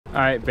All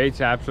right,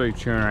 bait's absolutely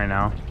chewing right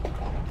now.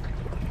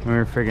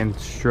 We're freaking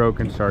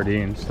stroking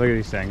sardines. Look at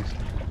these things.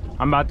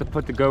 I'm about to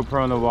put the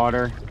GoPro in the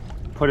water,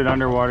 put it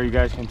underwater. You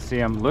guys can see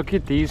them. Look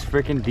at these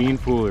freaking Dean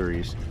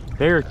fooleries.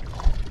 They're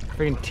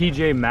freaking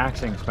TJ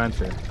Maxxing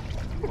Spencer.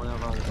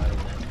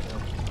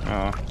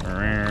 Oh.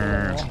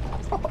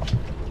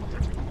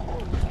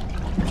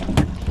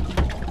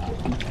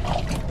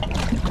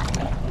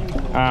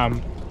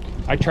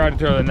 I tried to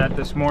throw the net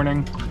this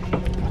morning.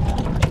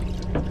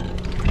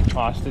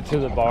 Lost it to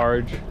the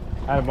barge.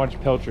 I had a bunch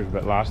of pilchers,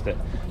 but lost it.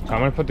 So I'm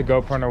gonna put the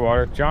GoPro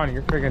underwater. John,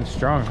 you're freaking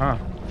strong, huh?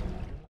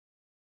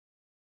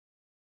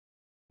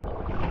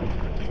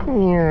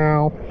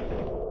 Meow.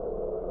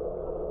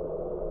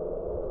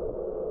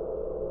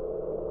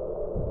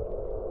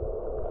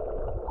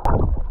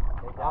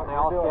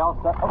 They all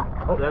set.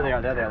 Oh, there they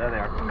are.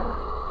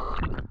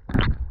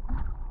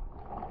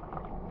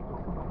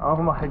 Oh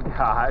my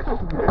gosh.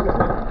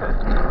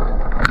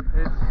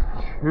 It's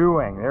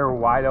chewing. They're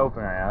wide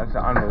open right now. It's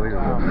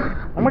unbelievable.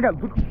 Oh my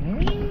god, look.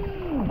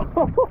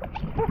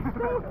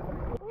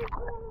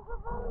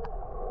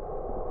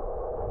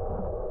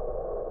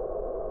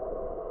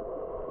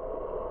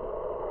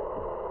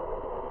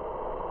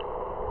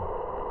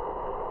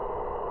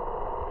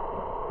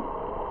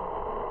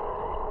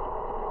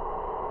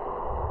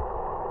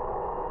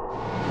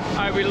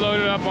 Alright, we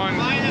loaded up on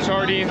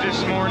sardines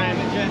this morning.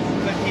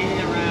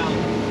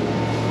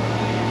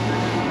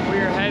 We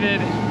are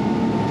headed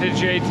to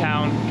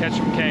J-Town, catch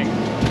some king.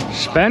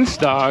 Spence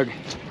dog,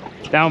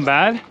 down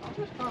bad?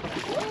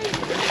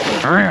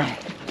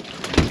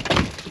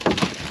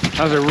 That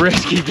was a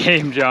risky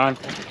game, John.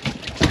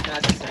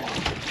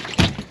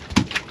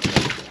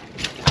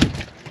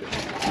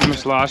 You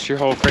almost lost your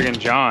whole friggin'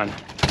 John.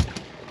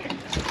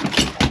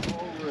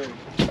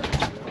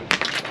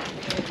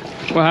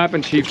 What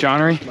happened, Chief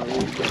Johnnery?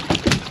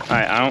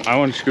 Alright, I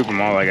want to scoop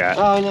them all I got.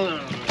 Oh, no.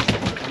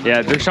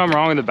 Yeah, there's something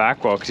wrong with the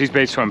back wall because these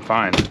baits swim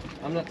fine.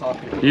 I'm not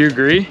talking to you. You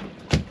agree?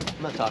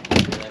 I'm not talking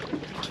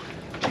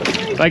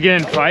to you. Like he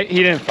didn't fight?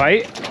 He didn't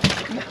fight?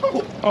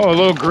 No. Oh, a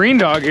little green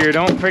dog here.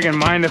 Don't freaking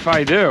mind if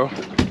I do.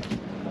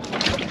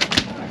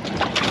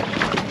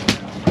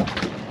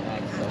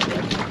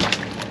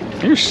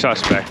 You're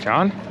suspect,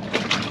 John.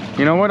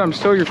 You know what? I'm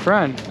still your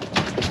friend.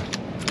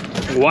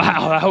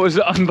 Wow, that was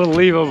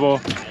unbelievable.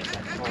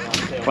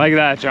 Like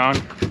that, John.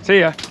 See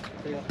ya.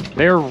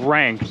 They're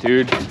ranked,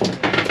 dude.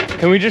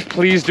 Can we just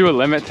please do a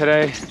limit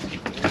today?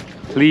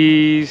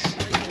 Please.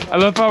 I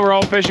love how we're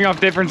all fishing off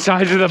different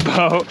sides of the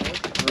boat.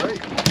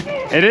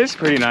 It is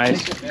pretty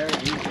nice.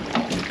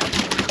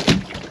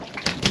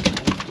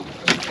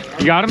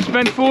 You got him,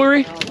 Spence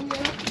Foolery?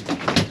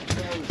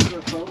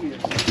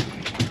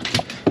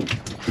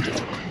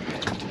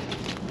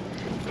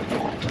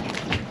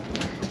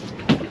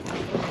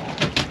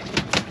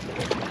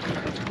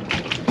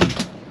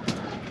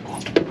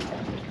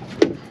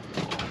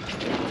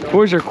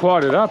 Boys are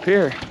quadded up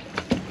here.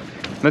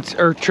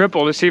 Or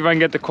triple, let's see if I can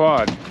get the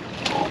quad.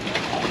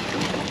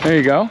 There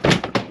you go.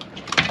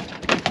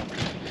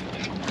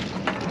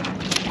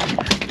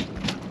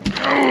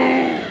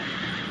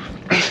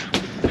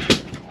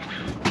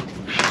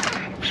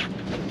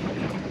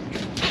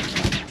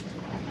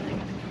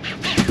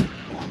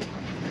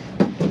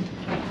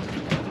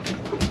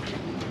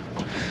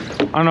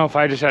 I don't know if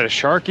I just had a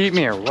shark eat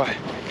me or what.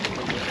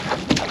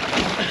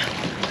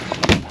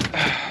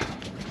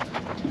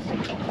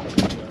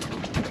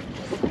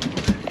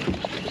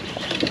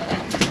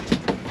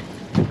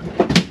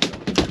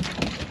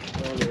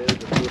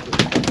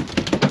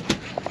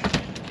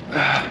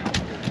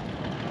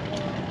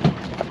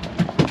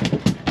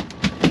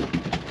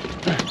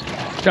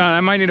 John,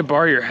 I might need to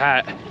borrow your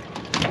hat.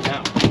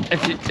 No.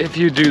 If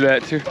you do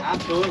that too.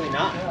 Absolutely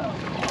not.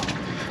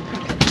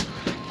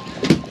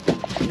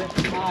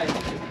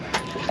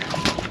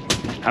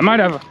 I might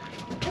have a...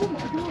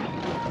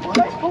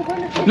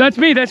 That's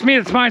me, that's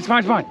mine, it's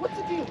mine.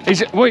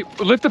 Wait,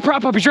 lift the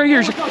prop up, he's right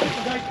here.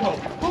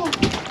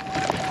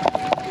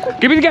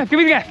 Give me the gaff,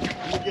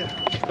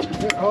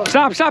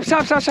 Stop.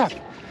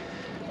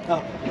 Oh.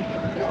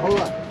 Hold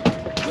on.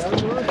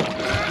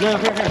 No,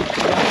 here.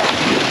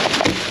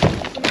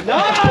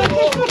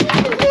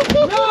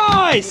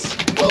 Nice!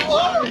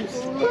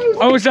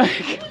 I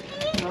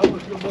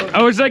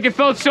was like, it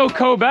felt so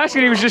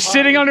co-basket, he was just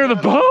sitting under the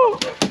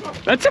boat.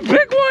 That's a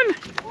big one.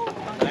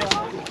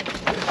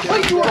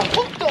 Wait, you were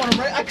hooked on him,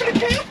 right? I could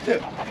have camped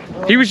him.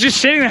 He was just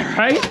sitting there,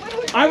 right?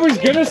 I was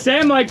gonna say,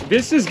 I'm like,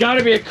 this has got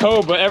to be a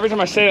cove, but every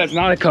time I say that, it's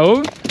not a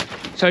cove.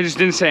 So I just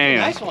didn't say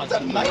anything. Nice one.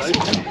 That's a nice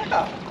one.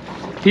 Yeah.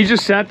 He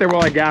just sat there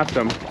while I gaffed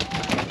him.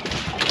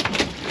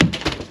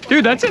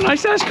 Dude, that's a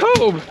nice ass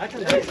cove. That's a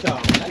nice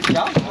one. Nice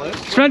job, boys.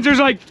 Spencer's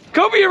like,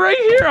 Kobe, you're right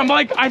here. I'm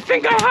like, I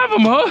think I have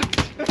him hooked.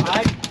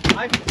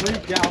 I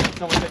freaked out when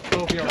someone said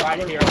Kobe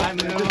right here. I'm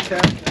in the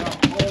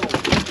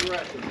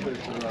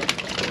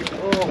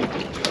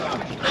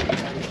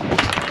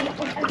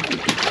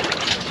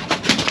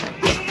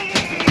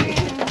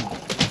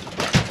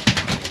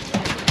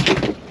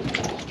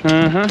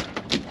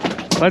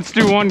Let's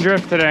do one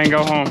drift today and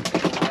go home.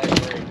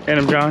 Get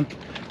him, John.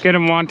 Get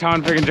him,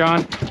 Wonton freaking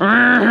John.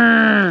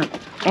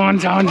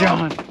 Wonton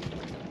John.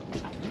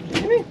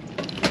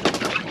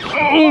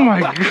 Oh my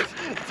god.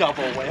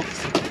 Double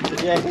whips.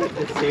 Yeah, you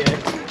can see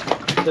it.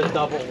 The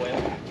double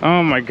whip.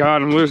 Oh my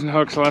god, I'm losing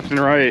hooks left and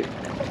right.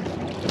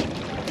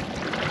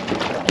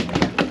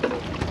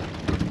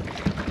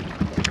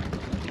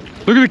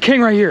 Look at the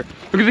king right here.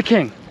 Look at the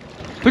king.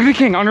 Look at the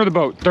king under the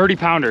boat. 30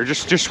 pounder,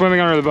 just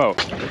swimming under the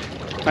boat.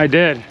 I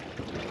did.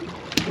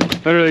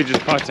 Literally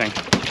just putting.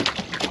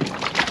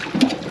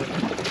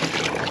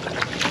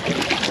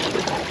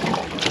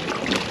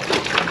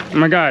 Oh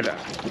my god,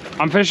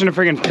 I'm fishing a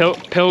freaking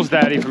Pills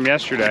Daddy from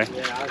yesterday.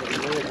 Yeah, I was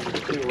literally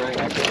 2 right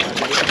after that.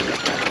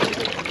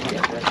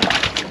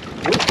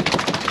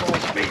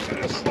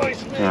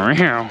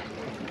 Wow.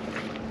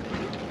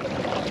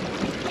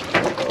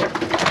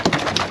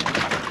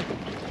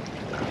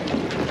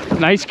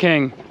 Nice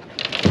king.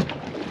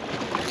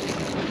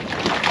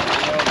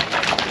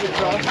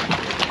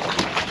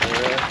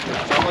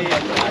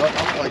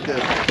 Like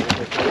this.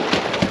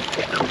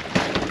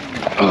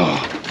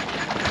 Oh.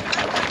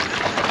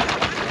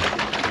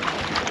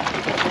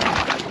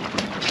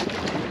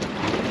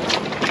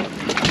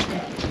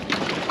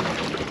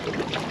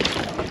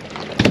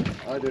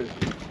 I do,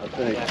 I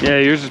think. Yeah,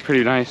 yours is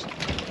pretty nice.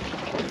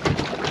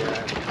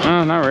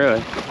 Oh, not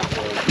really.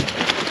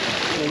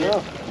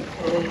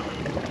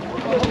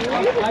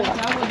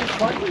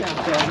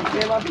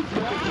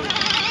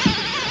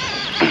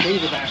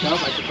 Things are back up,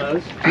 I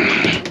suppose.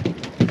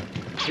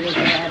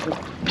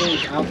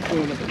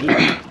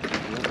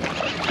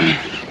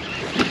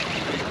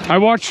 I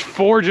watched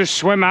 4 just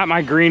swim at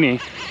my greenie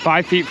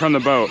 5 feet from the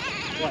boat.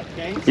 What,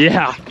 Kings?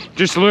 Yeah,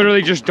 just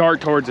literally just dart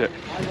towards it.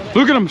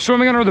 Look at them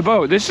swimming under the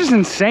boat. This is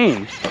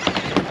insane.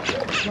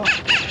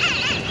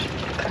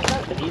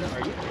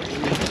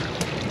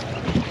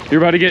 You're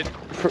about to get,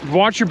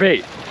 watch your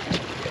bait.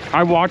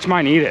 I watch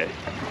mine eat it.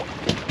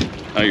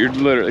 Oh, you're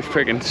literally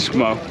freaking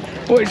smoked.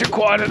 Boys are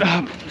quadded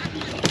up.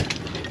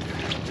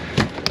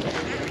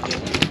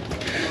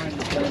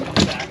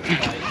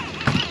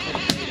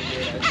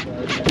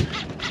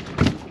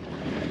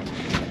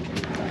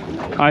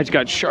 I just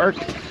got shark.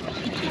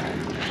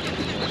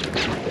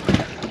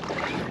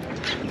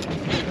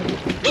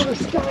 Oh,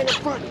 there's a guy in the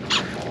front.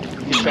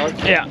 You shark?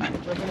 Yeah.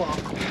 Rip him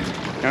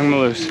off. I'm gonna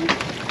loose.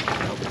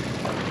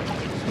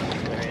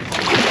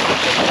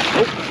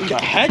 Oh, we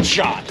got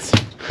headshots.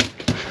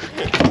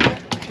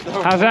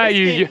 How's that,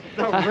 you?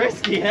 The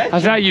risky headshots.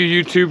 How's that,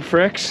 you YouTube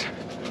fricks?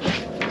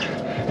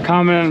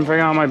 Commenting and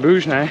figuring out my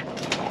boujne.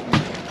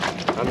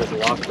 I'm just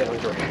locked down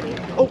for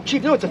Oh,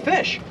 Chief, no, it's a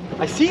fish.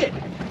 I see it.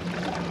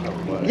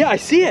 Yeah, I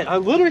see it. I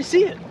literally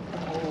see it.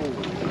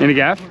 Any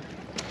gaff?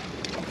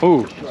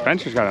 Oh,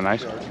 Spencer's got a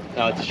nice.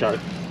 No, it's a shark.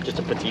 Just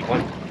a petite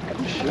one.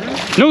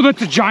 No,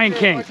 that's a giant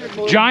king.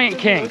 Giant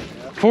king.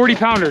 40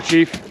 pounder,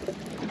 Chief.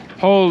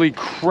 Holy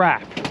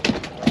crap.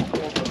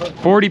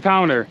 40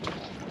 pounder.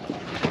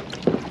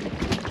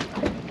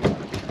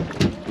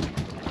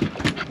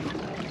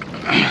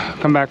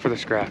 Come back for the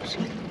scraps.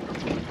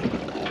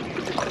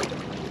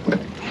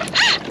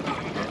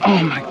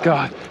 Oh my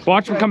god.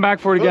 Watch him come back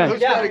for it again.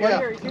 Yeah,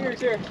 he's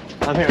here.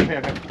 I'm here.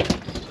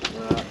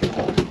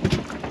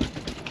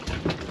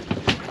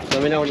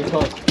 Let me know when you're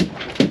close.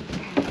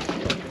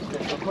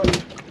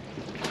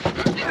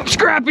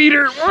 Scrap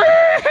eater!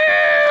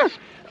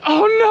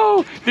 Oh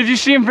no! Did you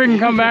see him freaking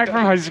come back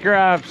from my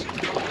scraps?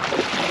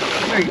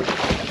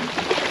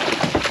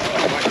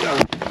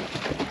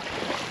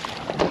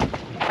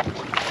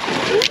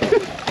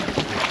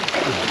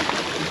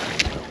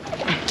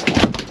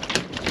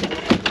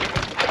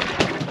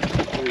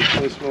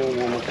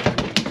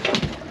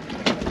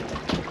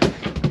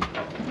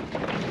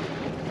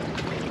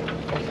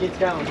 It's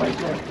down right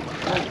there.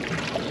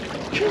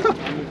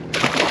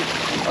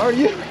 Are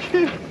you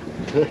kidding?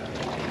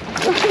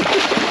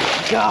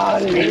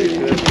 God,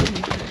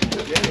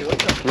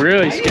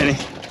 Really skinny.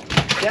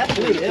 That's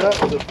what it is.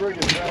 that was a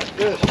friggin' fat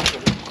fish.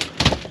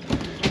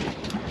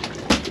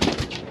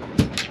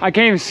 I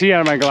can't even see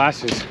out of my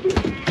glasses.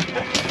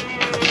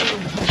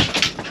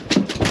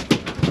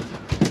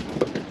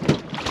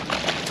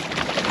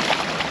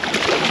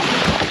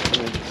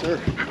 Sir.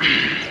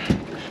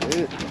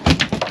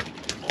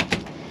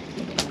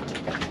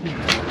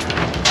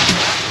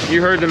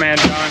 You heard the man,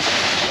 John.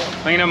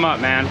 Clean him up,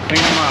 man. Clean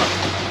him up.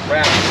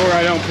 Before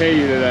I don't pay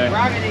you today.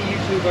 Robbing the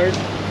YouTubers.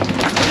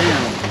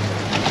 Damn.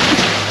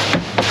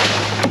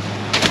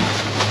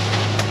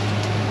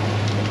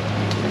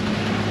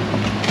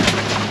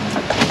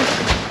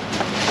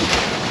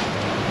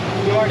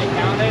 You already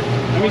counted?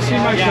 Let me see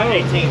my Yeah, code.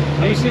 18.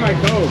 Let me see my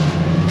code.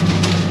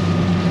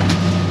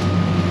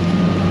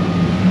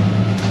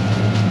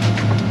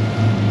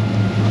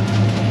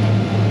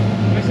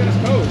 Let me see this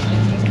code.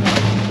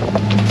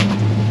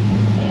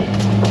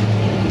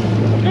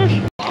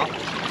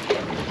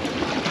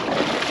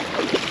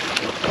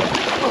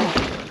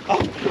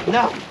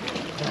 No.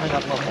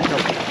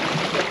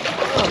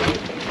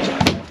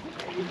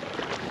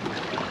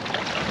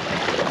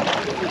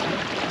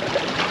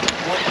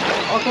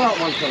 I'll throw out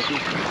one cookie.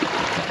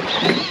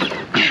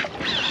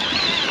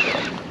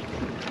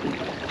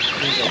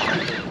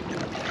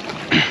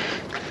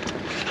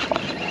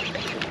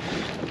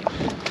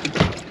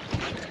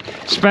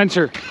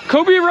 Spencer,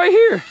 Kobe right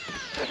here.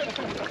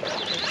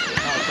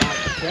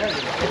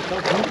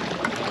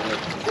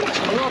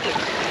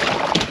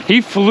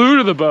 He flew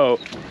to the boat.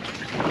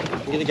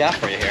 Get a gaff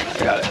for you here.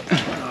 Got it.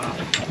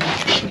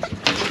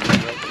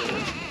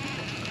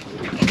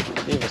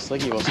 Even a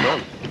sliggy will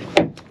swim. I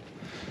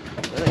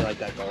really like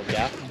that gold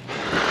gaff.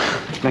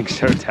 Thanks,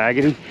 so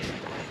taggedy.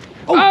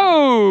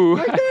 Oh!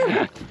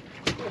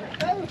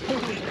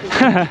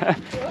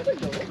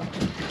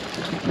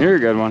 You're a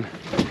good one.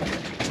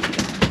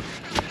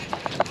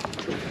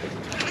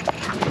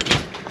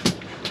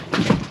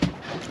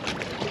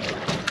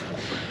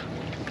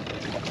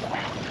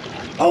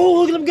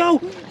 Oh, look at him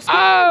go!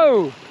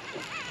 Oh!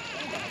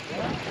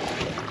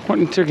 What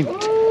in chicken?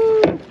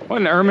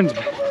 What in Ermin's?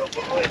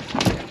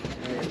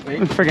 What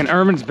in freaking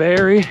Ermin's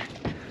Berry?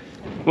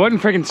 What in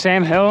freaking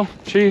Sam Hill,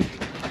 Chief?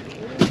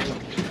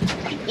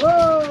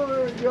 Whoa,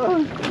 there it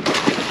goes.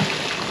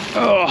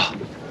 Oh!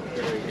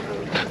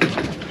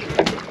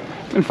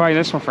 Been fighting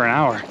this one for an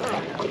hour.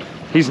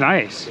 He's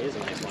nice. It is a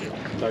nice one.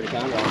 30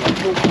 pounder.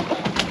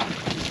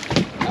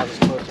 That was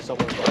close to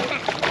someone's boat.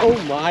 Oh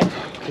my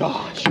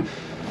gosh.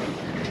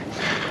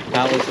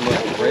 That was the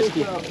most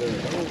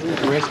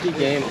risky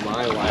game of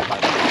my life, I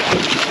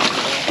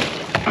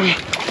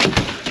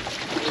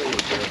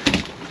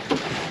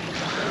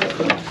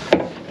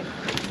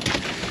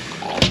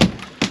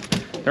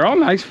think. They're all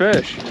nice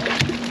fish.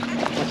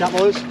 Watch out,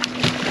 boys.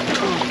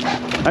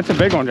 That's a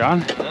big one,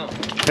 John. No.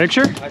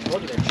 Picture? I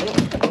told you they're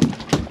chilling.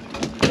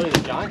 Really,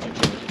 the giants are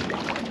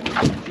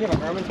chilling. You have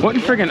an Ermin? What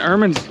in freaking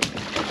Ermin's?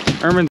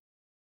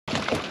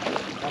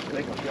 That's a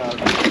big one.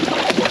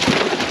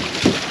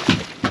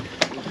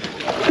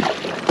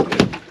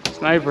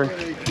 Sniper.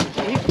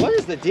 What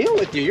is the deal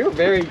with you? You're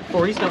very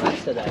 40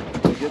 numbers today.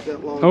 Get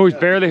that long Oh, he's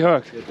gaff. barely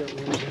hooked. Get that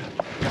long gaff.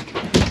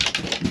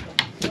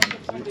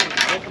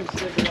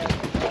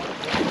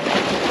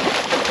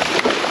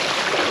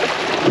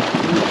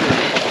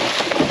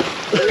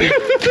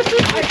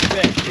 Nice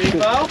fish,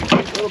 Cheifo. A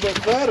little bit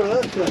fatter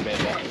that time.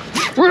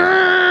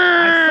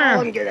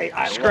 Get it.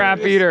 I Scrap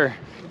love this. eater.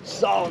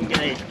 Saw him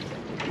get it.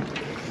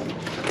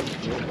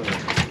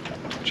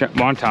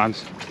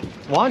 Wontons.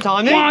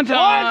 Wonton, Nate. Wonton!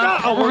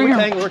 Wonton! Oh, Over we're here.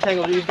 tangled, we're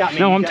tangled. You've got me.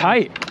 No, you've I'm got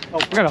tight. Oh.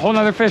 I got a whole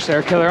nother fish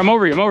there, killer. I'm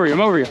over you. You over? I'm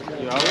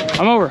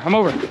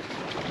over.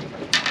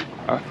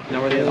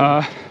 No, we're the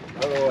other.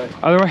 Other way.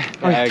 Other way.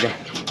 Yeah, there you go.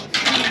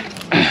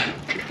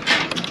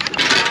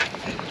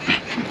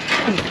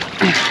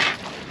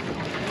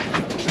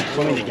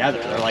 Swimming together,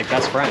 they're like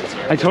best friends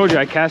here. I told you,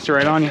 I cast it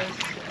right on you.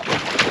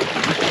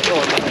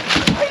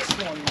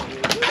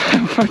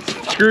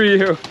 Screw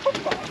you.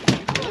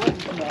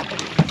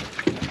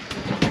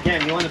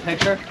 Again, you want the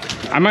picture?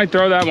 I might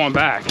throw that one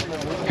back.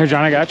 Here,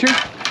 John, I got you.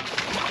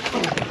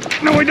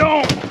 No, I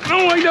don't.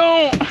 No, I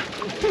don't.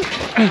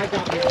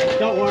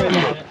 Don't worry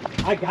about it.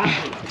 I got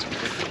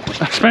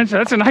you. Spencer,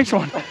 that's a nice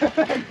one.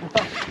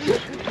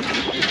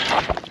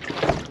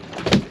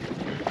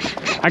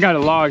 I got a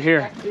log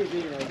here.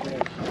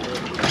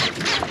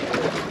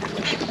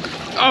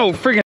 Oh,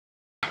 freaking.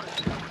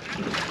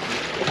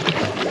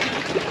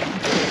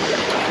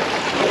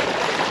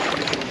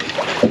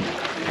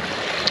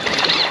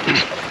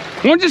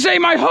 What'd you say,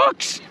 my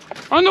hooks?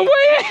 On the way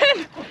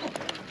in?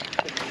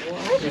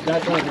 If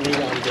that's not the need,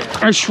 I'm good.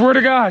 I swear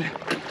to God.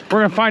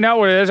 We're gonna find out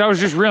what it is. I was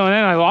just reeling in,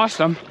 I lost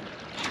them.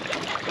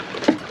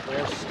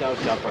 We're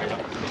stoked up right now.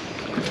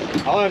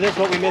 Oh, this is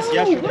what we missed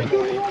yesterday. What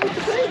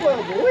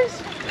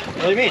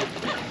do you mean?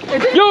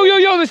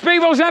 Yo, this big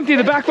bowl's empty.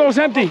 The back bowl's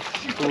empty.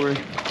 Sorry.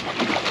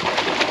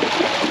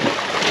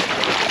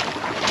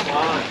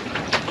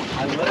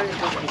 I literally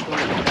just was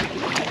swimming.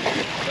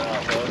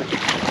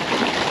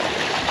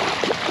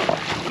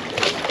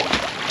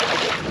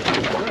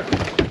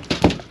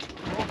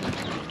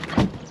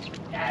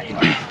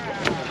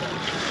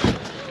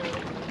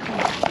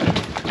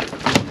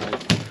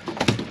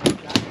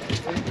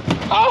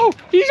 Oh,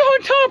 he's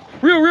on top.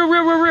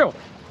 Real.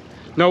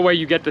 No way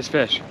you get this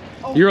fish.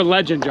 You're a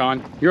legend,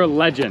 John. You're a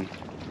legend.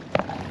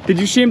 Did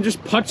you see him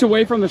just putz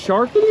away from the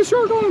shark? Look at the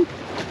shark on him.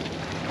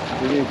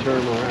 We need to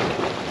turn him around.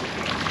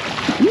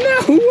 No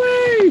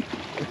way!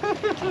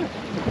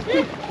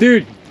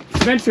 Dude,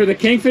 Spencer, the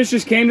kingfish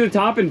just came to the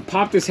top and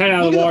popped his head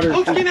out of the water.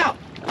 Oh, came out.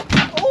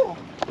 Oh,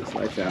 Just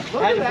like that.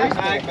 I had a big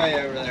magpie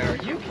over there. Are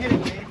you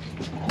kidding me?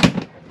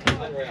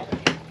 Unreal.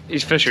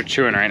 These fish are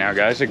chewing right now,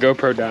 guys. The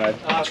GoPro died.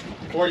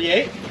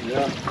 48?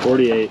 Yeah.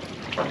 48.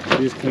 He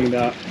just cleaned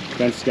up.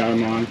 Spencer's got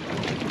him on.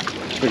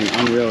 Freaking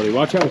unreal.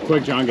 Watch how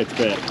quick John gets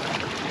bit.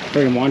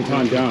 Freaking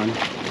wonton John.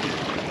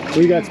 What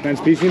you got, Spence?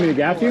 You need me to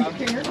gaff you?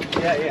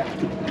 Yeah.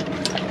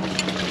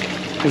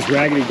 This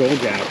raggedy gold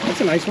gaff.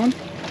 That's a nice one.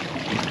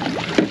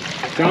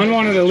 John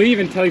wanted to leave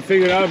until he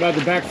figured out about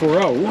the back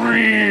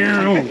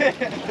 4-0.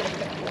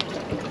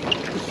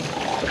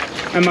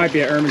 That might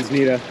be an Ermin's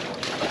Nita.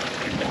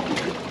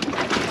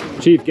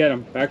 Chief, get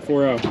him. Back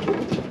 4-0.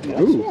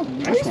 Ooh,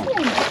 nice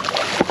one.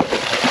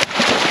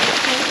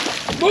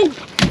 Whoa!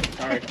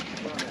 Sorry.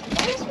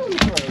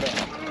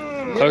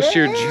 Close to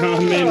your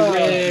John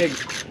rig.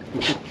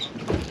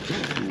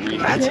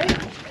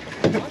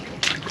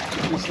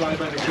 slide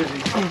by the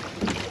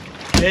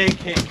kizzies. They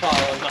can't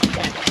follow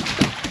nothing.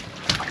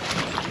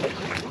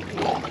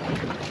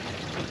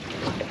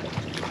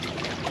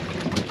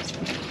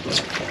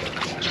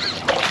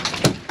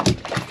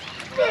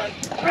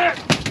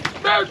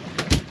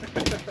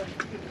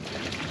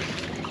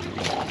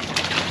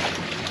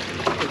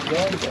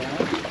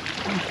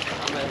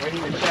 I'm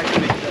waiting to check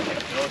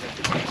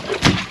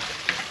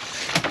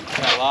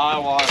got a lot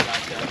of water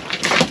back there.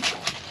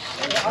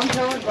 I'm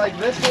telling, like,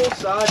 this whole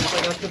side is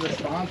like up to the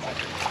sponsor.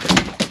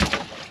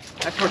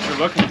 That's what you're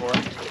looking for.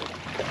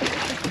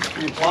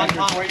 Long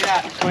Tom, where you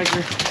at?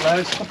 Swanker,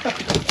 lettuce.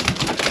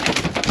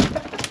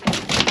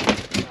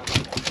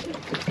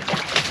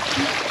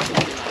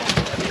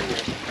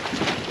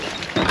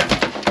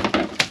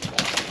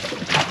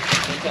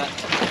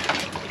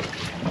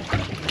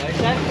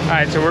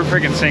 Alright, so we're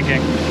freaking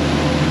sinking.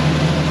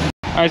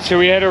 Alright, so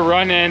we had to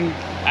run in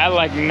at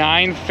like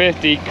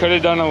 9:50. Could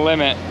have done a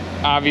limit.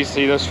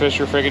 Obviously, those fish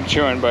were freaking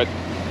chewing, but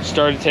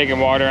started taking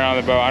water out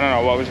of the boat. I don't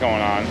know what was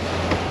going on.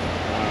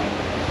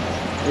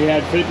 We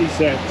had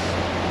 56.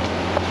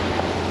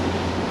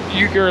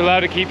 You're allowed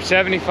to keep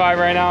 75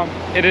 right now.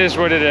 It is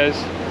what it is.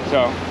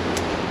 So,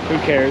 who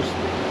cares?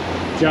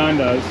 John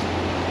does.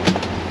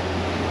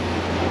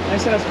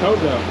 Nice ass coat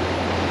though.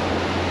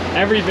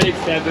 Every bait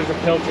stab, there's a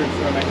pilchard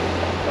swimming.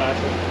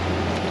 Classic.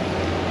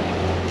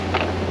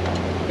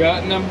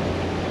 Gutting them,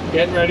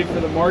 getting ready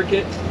for the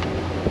market.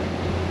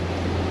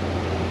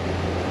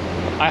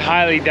 I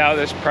highly doubt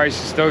this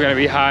price is still gonna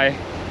be high.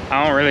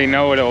 I don't really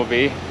know what it will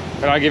be,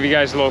 but I'll give you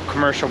guys a little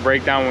commercial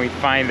breakdown when we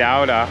find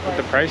out what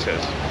the price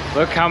is.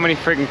 Look how many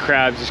freaking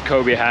crabs this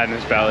Kobe had in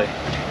his belly.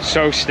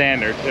 So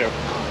standard too.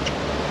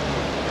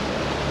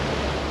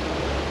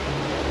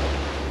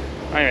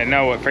 I don't even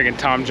know what freaking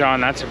Tom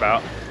John that's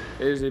about.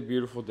 It is a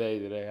beautiful day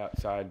today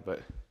outside,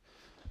 but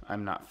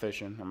I'm not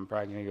fishing. I'm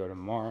probably gonna go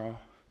tomorrow.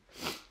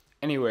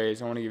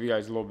 Anyways, I want to give you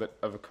guys a little bit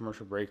of a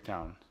commercial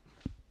breakdown.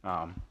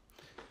 I'm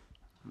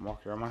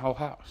walking around my whole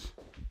house,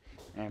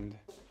 and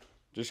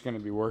just gonna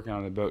be working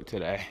on the boat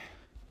today.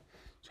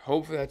 So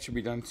hopefully that should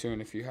be done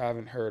soon. If you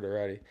haven't heard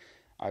already,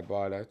 I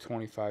bought a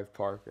 25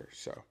 Parker,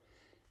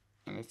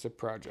 and it's a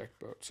project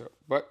boat.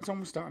 But it's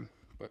almost done.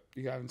 But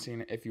you haven't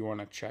seen it. If you want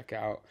to check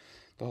out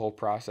the whole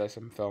process,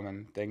 I'm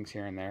filming things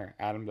here and there.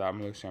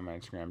 Adam.Malusi on my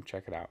Instagram.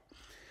 Check it out.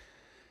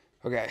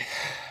 Okay,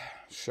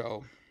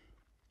 so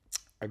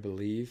I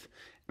believe,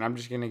 and I'm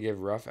just going to give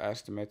rough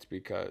estimates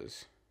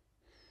because,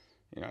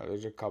 you know,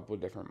 there's a couple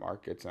of different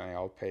markets and they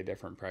all pay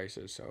different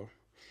prices, so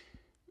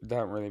it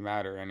doesn't really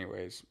matter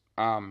anyways.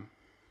 I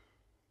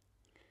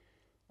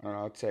don't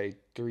know, I'd say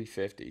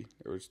 350.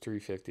 There was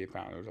 350 a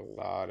pound. There was a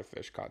lot of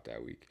fish caught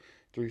that week.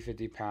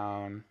 350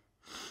 pound.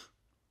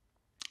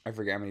 I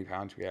forget how many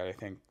pounds we had. I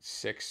think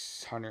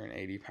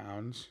 680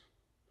 pounds.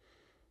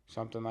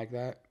 Something like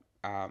that.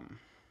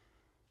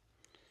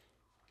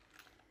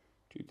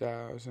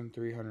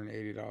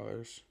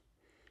 $2,380.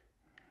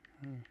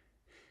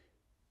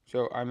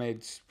 So I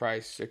made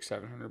probably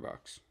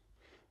 $600-700.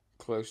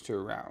 Close to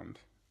around.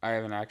 I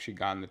haven't actually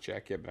gotten the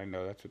check yet, but I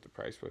know that's what the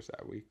price was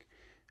that week.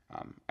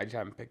 I just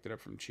haven't picked it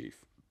up from Cheif.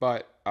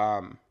 But,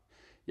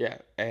 yeah,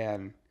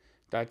 and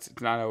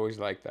it's not always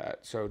like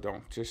that. So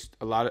don't just,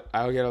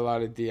 I'll get a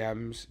lot of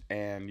DMs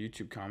and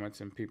YouTube comments,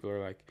 and people are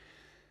like,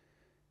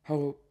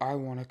 oh, I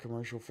want a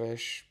commercial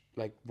fish.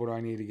 Like, what do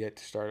I need to get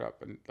to start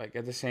up? And, like,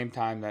 at the same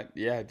time that,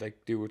 yeah,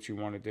 like, do what you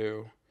want to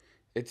do.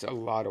 It's a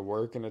lot of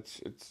work, and it's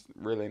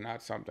really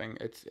not something.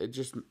 It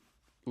just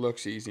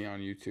looks easy on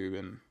YouTube,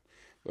 and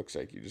looks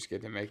like you just get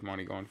to make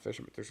money going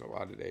fishing, but there's a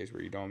lot of days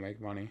where you don't make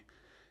money.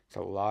 It's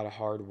a lot of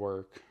hard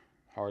work,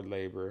 hard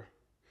labor.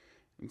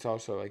 It's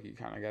also like you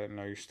kind of got to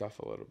know your stuff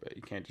a little bit.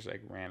 You can't just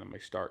like randomly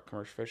start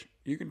commercial fishing.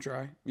 You can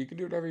try. You can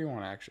do whatever you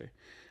want, actually.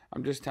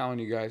 I'm just telling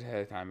you guys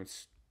ahead of time.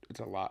 It's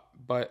a lot.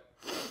 But,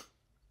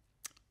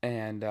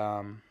 and,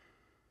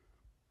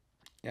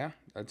 yeah,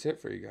 that's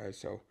it for you guys.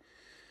 So,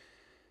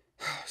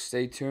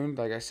 stay tuned.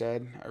 Like I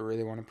said, I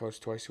really want to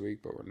post twice a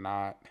week, but we're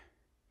not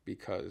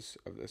because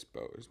of this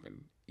boat has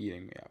been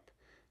eating me up.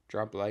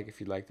 Drop a like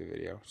if you like the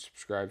video.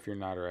 Subscribe if you're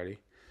not already.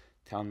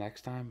 Till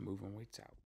next time, Movin' Weights out.